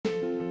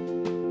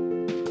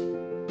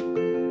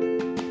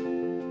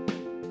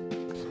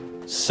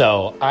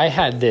So I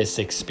had this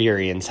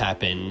experience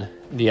happen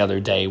the other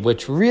day,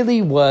 which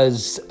really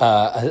was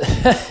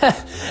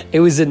it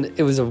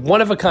was a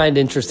one-of-a-kind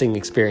interesting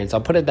experience.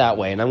 I'll put it that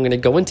way. And I'm going to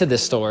go into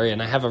this story, and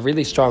I have a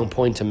really strong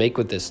point to make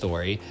with this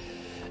story.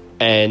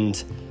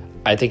 And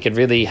I think it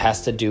really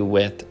has to do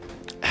with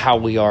how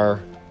we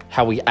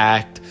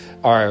act,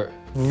 our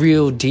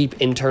real deep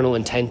internal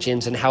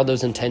intentions, and how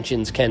those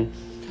intentions can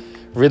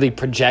really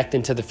project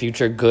into the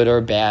future, good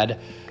or bad.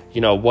 You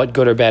know, what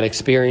good or bad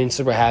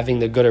experiences we're having,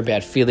 the good or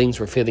bad feelings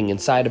we're feeling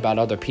inside about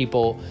other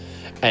people,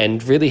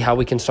 and really how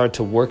we can start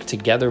to work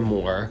together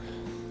more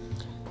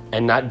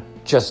and not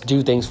just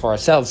do things for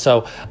ourselves.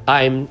 So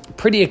I'm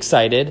pretty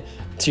excited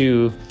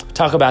to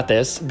talk about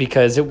this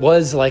because it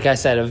was, like I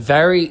said, a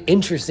very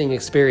interesting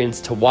experience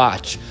to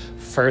watch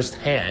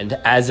firsthand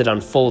as it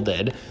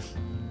unfolded.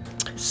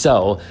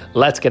 So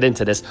let's get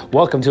into this.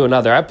 Welcome to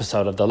another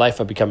episode of The Life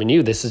of Becoming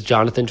You. This is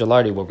Jonathan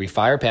Gilardi, where we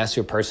fire past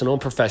your personal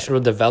and professional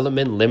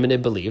development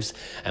limited beliefs,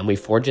 and we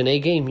forge an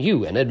A-game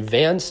you, an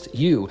advanced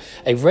you,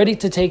 a ready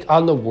to take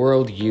on the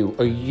world you,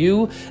 a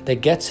you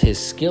that gets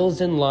his skills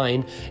in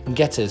line and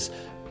gets his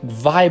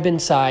vibe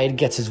inside,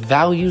 gets his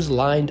values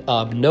lined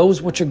up,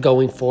 knows what you're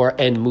going for,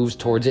 and moves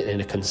towards it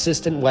in a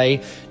consistent way,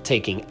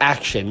 taking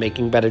action,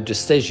 making better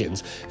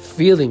decisions,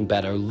 feeling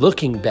better,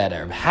 looking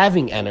better,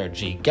 having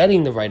energy,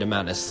 getting the right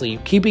amount of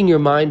sleep, keeping your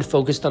mind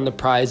focused on the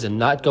prize and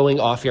not going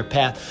off your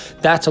path.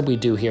 That's what we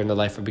do here in The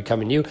Life of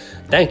Becoming You.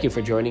 Thank you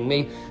for joining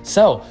me.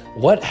 So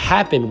what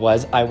happened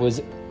was I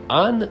was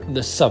on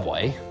the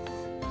subway,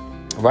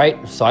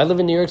 right? So I live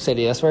in New York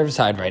City. That's where I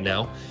reside right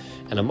now.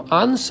 And I'm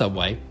on the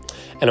subway.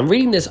 And I'm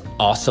reading this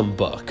awesome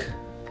book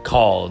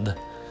called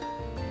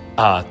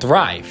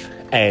Thrive.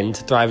 And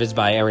Thrive is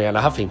by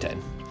Arianna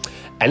Huffington.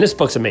 And this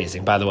book's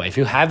amazing, by the way. If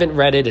you haven't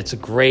read it, it's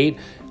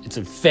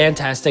a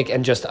fantastic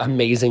and just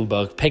amazing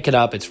book. Pick it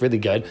up. It's really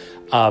good.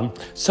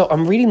 So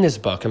I'm reading this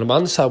book, and I'm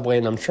on the subway,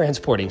 and I'm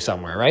transporting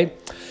somewhere, right?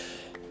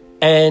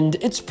 And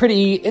it's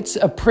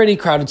a pretty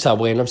crowded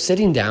subway, and I'm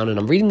sitting down, and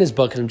I'm reading this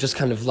book, and I'm just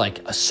kind of like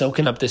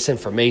soaking up this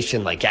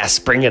information, like, yes,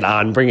 bring it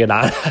on.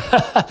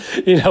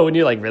 You know, when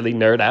you like really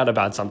nerd out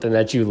about something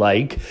that you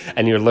like,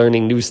 and you're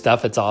learning new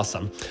stuff, it's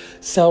awesome.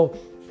 So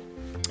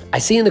I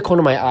see in the corner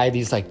of my eye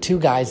these like two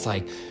guys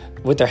like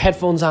with their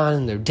headphones on,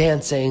 and they're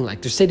dancing,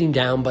 like they're sitting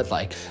down, but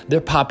like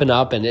they're popping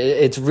up, and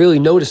it's really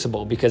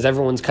noticeable because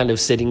everyone's kind of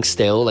sitting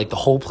still, like the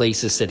whole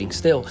place is sitting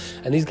still,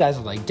 and these guys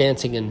are like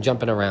dancing and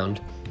jumping around.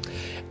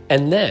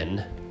 And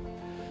then,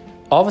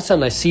 all of a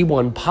sudden, I see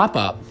one pop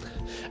up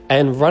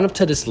and run up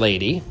to this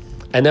lady.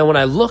 And then when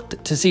I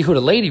looked to see who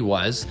the lady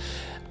was,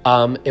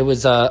 it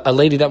was a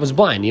lady that was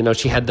blind. You know,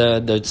 she had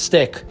the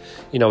stick,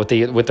 you know, with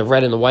the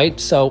red and the white.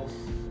 So,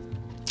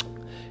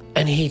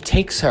 and he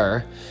takes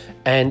her,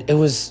 and it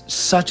was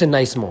such a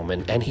nice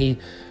moment. And he,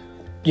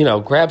 you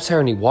know, grabs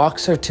her and he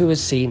walks her to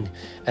his seat,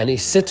 and he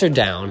sits her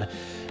down.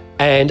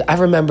 And I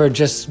remember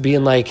just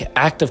being like,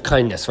 act of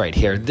kindness right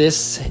here.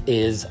 This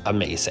is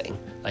amazing.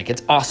 Like,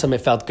 it's awesome.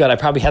 It felt good. I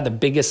probably had the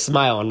biggest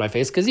smile on my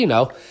face because, you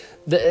know,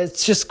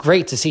 it's just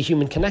great to see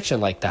human connection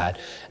like that.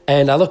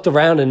 And I looked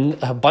around, and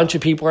a bunch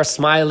of people are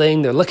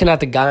smiling. They're looking at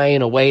the guy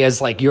in a way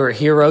as like, you're a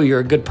hero.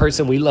 You're a good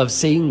person. We love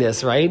seeing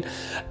this, right?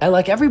 And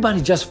like,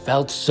 everybody just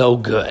felt so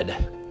good.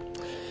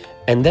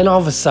 And then all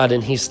of a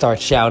sudden he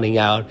starts shouting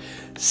out,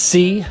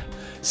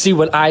 See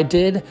what I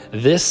did?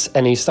 This.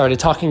 And he started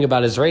talking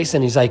about his race,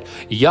 and he's like,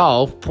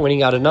 y'all,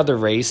 pointing out another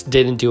race,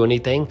 didn't do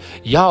anything.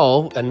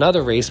 Y'all,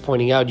 another race,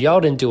 pointing out y'all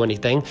didn't do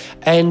anything.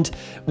 And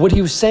what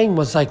he was saying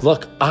was like,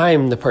 look,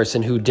 I'm the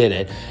person who did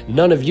it.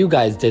 None of you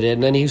guys did it.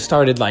 And then he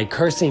started like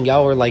cursing.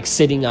 Y'all were like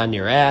sitting on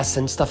your ass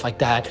and stuff like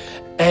that.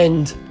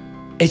 And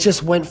it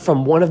just went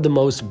from one of the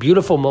most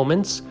beautiful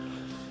moments,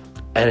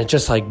 and it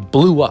just like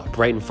blew up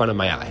right in front of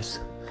my eyes.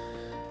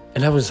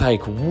 And I was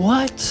like,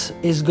 what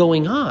is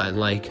going on?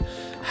 Like,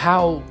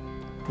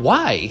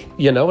 why?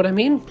 You know what I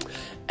mean?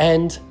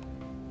 And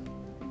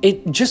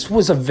it just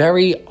was a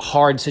very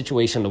hard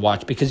situation to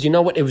watch because, you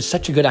know what? It was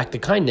such a good act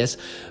of kindness,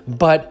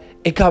 but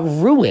it got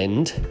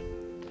ruined,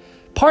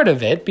 part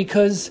of it,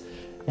 because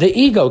the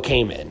ego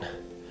came in,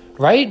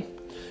 right?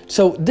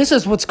 So this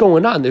is what's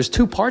going on. There's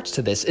two parts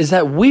to this, is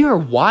that we are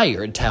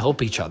wired to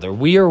help each other.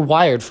 We are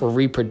wired for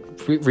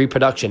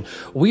reproduction.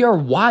 We are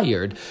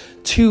wired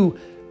to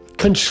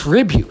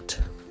contribute.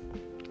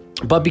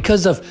 But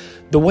because of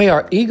the way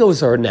our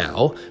egos are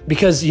now,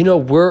 because, you know,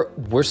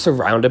 we're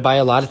surrounded by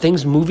a lot of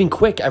things moving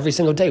quick every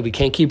single day. We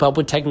can't keep up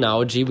with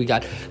technology. We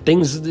got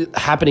things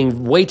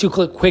happening way too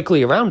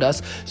quickly around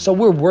us. So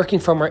we're working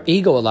from our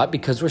ego a lot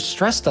because we're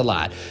stressed a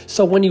lot.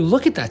 So when you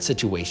look at that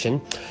situation,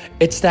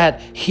 it's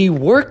that he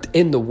worked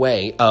in the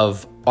way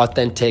of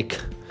authentic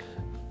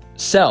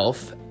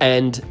self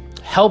and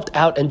helped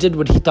out and did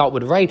what he thought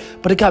was right,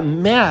 but it got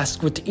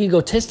masked with the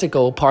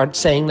egotistical part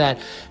saying that,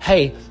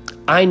 hey,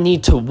 I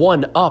need to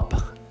one up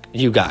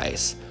you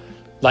guys.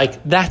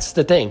 Like, that's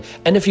the thing.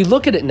 And if you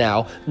look at it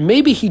now,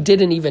 maybe he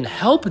didn't even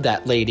help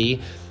that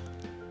lady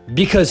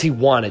because he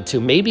wanted to.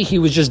 Maybe he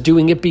was just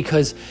doing it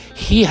because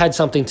he had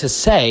something to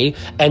say,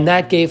 and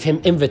that gave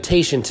him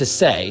invitation to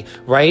say,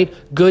 right?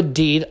 Good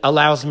deed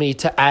allows me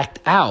to act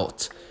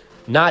out,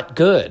 not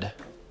good.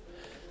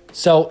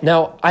 So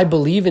now I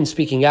believe in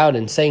speaking out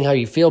and saying how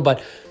you feel,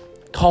 but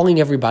calling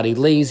everybody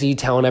lazy,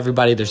 telling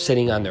everybody they're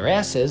sitting on their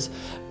asses,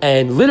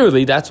 and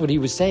literally that's what he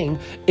was saying,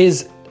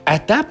 is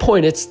at that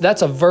point,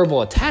 that's a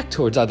verbal attack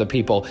towards other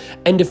people.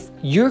 And if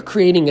you're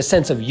creating a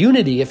sense of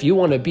unity, if you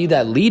want to be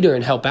that leader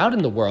and help out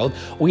in the world,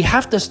 we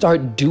have to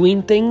start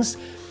doing things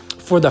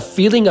for the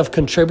feeling of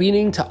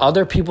contributing to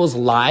other people's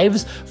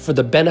lives for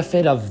the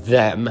benefit of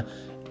them.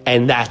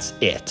 And that's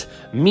it.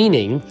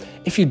 Meaning,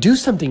 if you do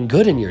something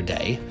good in your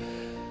day,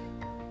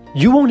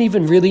 you won't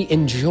even really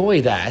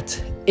enjoy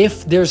that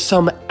if there's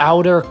some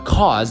outer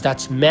cause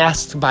that's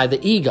masked by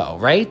the ego,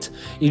 right?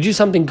 You do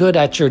something good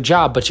at your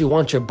job, but you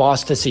want your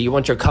boss to see, you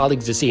want your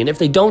colleagues to see. And if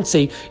they don't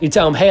see, you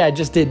tell them, hey, I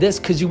just did this,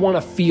 because you want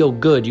to feel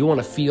good. You want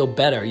to feel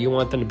better. You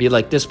want them to be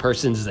like, this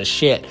person's the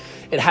shit.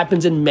 It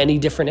happens in many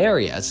different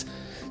areas.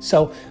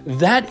 So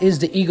that is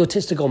the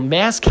egotistical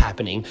mask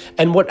happening.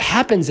 And what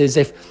happens is,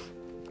 if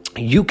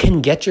you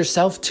can get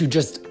yourself to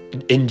just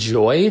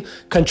enjoy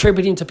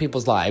contributing to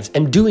people's lives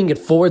and doing it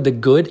for the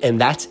good, and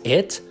that's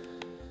it,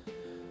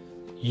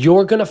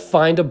 you're going to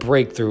find a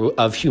breakthrough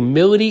of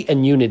humility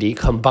and unity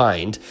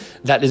combined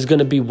that is going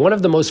to be one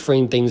of the most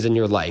freeing things in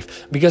your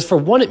life. Because for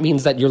one, it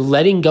means that you're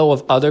letting go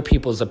of other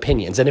people's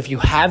opinions. And if you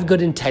have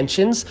good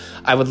intentions,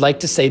 I would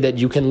like to say that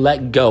you can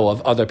let go of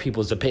other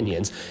people's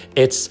opinions.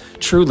 It's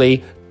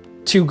truly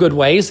two good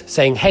ways,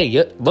 saying,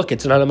 hey, look,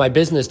 it's none of my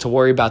business to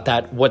worry about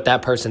that, what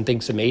that person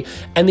thinks of me.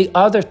 And the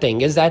other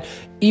thing is that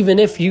even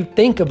if you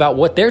think about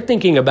what they're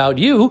thinking about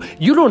you,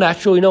 you don't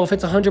actually know if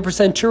it's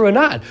 100% true or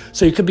not.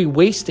 So you could be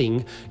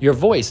wasting your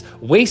voice,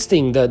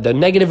 wasting the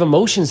negative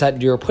emotions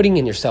that you're putting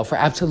in yourself for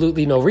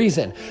absolutely no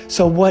reason.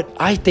 So what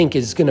I think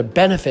is going to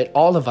benefit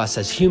all of us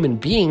as human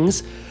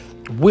beings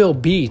will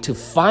be to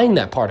find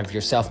that part of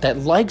yourself that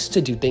likes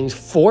to do things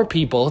for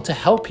people, to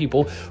help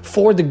people,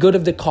 for the good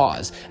of the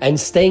cause, and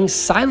staying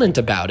silent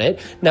about it.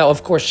 Now,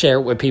 of course, share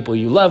it with people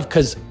you love,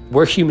 because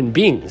we're human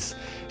beings.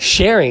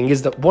 Sharing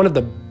is one of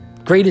the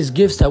greatest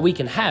gifts that we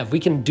can have.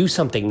 We can do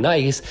something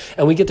nice,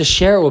 and we get to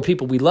share it with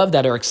people we love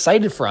that are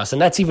excited for us,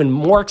 and that's even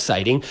more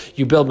exciting.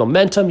 You build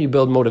momentum, you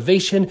build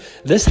motivation.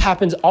 This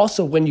happens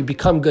also when you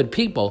become good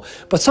people,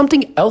 but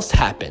something else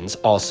happens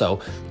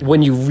also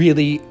when you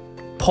really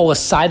pull a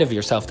side of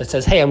yourself that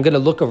says, hey, I'm going to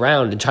look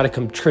around and try to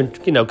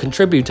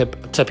contribute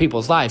to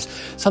people's lives.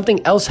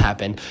 Something else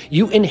happened.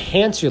 You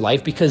enhance your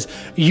life because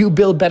you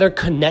build better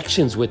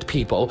connections with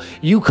people.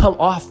 You come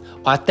off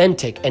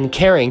authentic and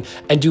caring,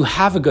 and you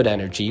have a good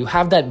energy. You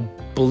have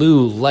that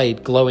blue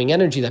light glowing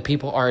energy that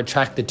people are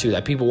attracted to,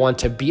 that people want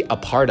to be a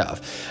part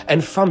of.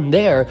 And from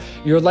there,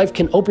 your life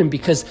can open,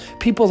 because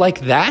people like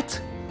that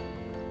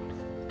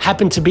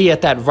happen to be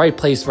at that right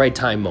place, right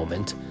time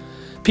moment.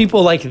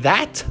 People like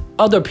that,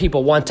 other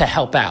people want to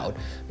help out,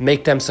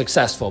 make them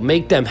successful,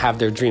 make them have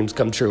their dreams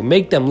come true,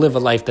 make them live a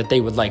life that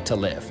they would like to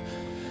live,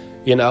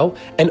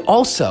 And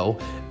also,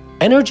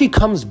 energy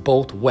comes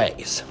both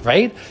ways,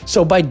 right?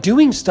 So by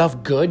doing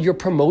stuff good, you're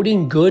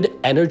promoting good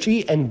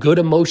energy and good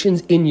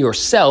emotions in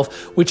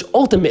yourself, which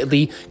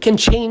ultimately can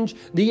change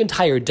the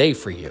entire day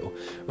for you,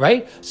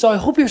 right? So I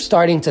hope you're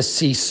starting to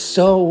see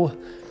so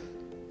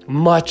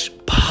much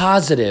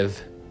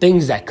positive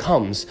things that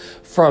comes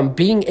from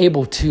being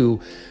able to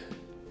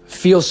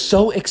feel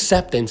so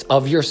acceptance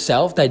of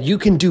yourself that you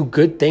can do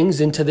good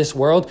things into this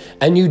world,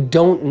 and you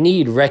don't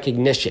need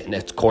recognition.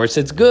 Of course,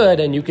 it's good,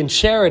 and you can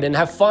share it and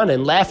have fun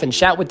and laugh and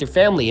shout with your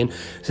family and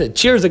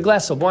cheers a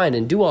glass of wine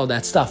and do all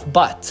that stuff.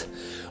 But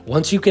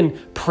once you can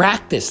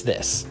practice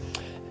this,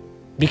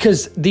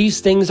 because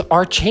these things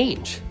are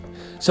change.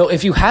 So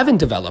if you haven't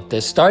developed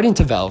this, starting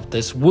to develop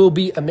this will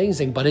be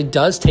amazing, but it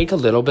does take a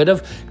little bit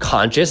of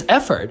conscious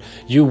effort.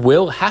 You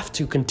will have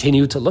to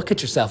continue to look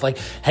at yourself like,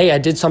 hey, I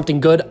did something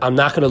good. I'm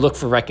not going to look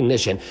for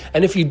recognition.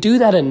 And if you do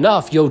that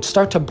enough, you'll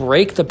start to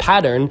break the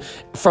pattern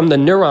from the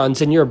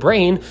neurons in your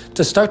brain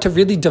to start to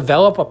really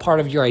develop a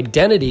part of your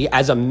identity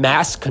as a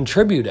mass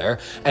contributor.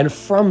 And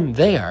from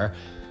there,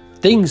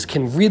 things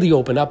can really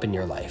open up in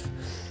your life.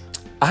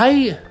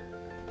 I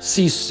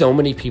see so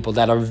many people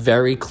that are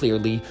very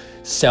clearly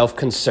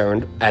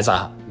self-concerned as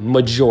a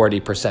majority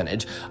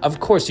percentage. Of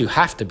course, you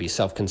have to be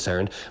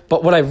self-concerned,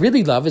 but what I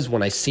really love is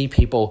when I see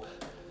people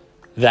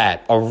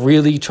that are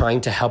really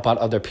trying to help out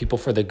other people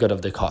for the good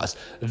of the cause.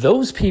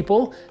 Those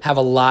people have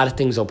a lot of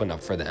things open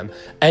up for them,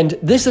 and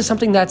this is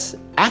something that's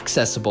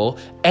accessible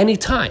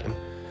anytime.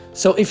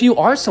 So if you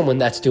are someone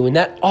that's doing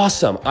that,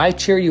 awesome. I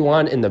cheer you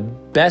on in the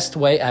best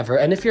way ever.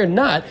 And if you're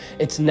not,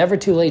 it's never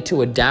too late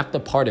to adapt the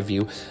part of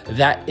you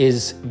that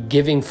is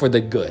giving for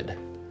the good.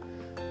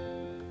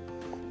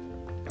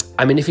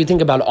 I mean, if you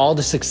think about all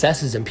the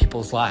successes in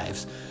people's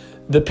lives,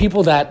 The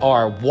people that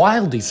are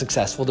wildly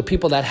successful, the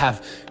people that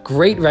have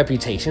great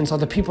reputations, are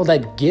the people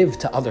that give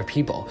to other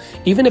people.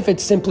 Even if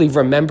it's simply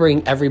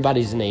remembering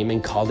everybody's name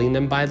and calling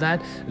them by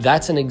that,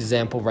 that's an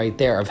example right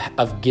there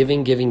of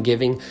giving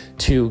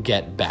to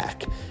get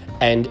back.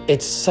 And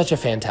it's such a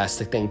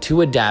fantastic thing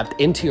to adapt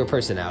into your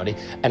personality,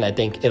 and I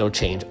think it'll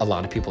change a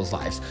lot of people's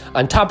lives.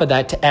 On top of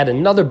that, to add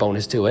another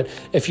bonus to it,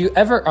 if you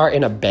ever are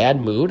in a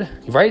bad mood,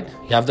 right?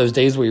 You have those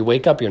days where you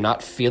wake up, you're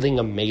not feeling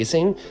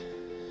amazing.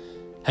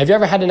 Have you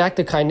ever had an act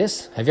of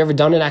kindness? Have you ever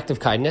done an act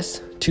of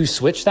kindness to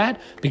switch that?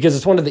 Because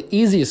it's one of the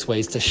easiest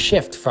ways to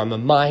shift from a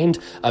mind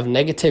of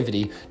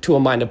negativity to a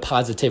mind of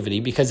positivity,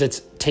 because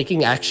it's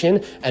taking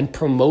action and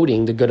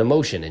promoting the good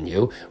emotion in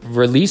you,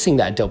 releasing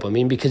that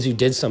dopamine because you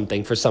did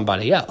something for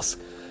somebody else,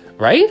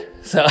 right?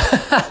 So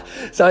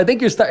I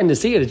think you're starting to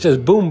see it. It's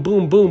just boom,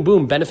 boom, boom,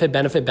 boom,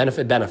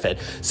 benefit.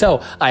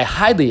 So I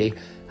highly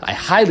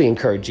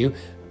encourage you,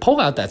 pull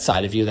out that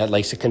side of you that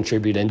likes to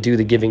contribute and do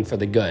the giving for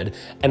the good,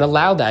 and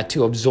allow that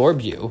to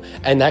absorb you,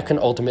 and that can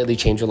ultimately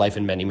change your life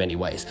in many, many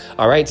ways.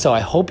 All right, so I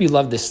hope you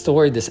love this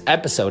story, this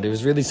episode. It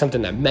was really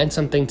something that meant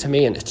something to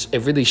me, and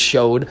it really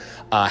showed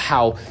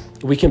how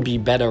we can be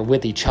better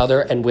with each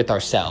other and with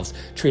ourselves.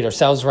 Treat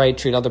ourselves right,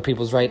 treat other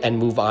people's right, and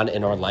move on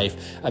in our life.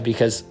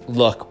 Because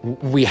look,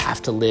 we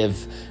have to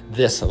live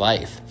this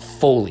life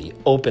fully,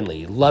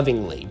 openly,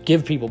 lovingly,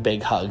 give people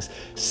big hugs,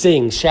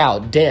 sing,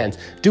 shout, dance,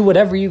 do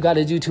whatever you got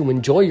to do to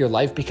enjoy your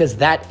life, because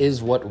that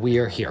is what we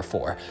are here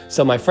for.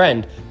 So my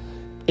friend,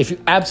 if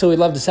you absolutely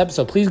love this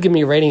episode, please give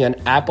me a rating on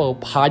Apple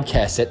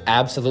Podcasts. It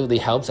absolutely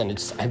helps. And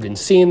I've been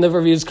seeing the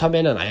reviews come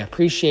in, and I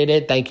appreciate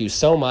it. Thank you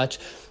so much.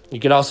 You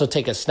can also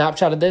take a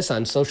snapshot of this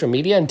on social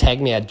media and tag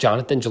me at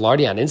Jonathan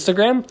Gilardi on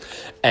Instagram.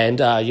 And,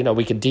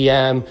 we can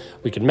DM,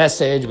 we can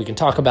message, we can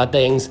talk about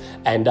things,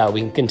 and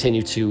we can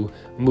continue to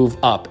move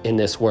up in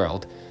this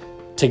world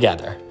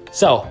together.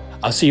 So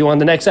I'll see you on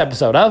the next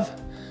episode of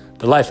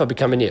The Life of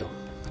Becoming You.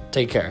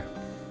 Take care.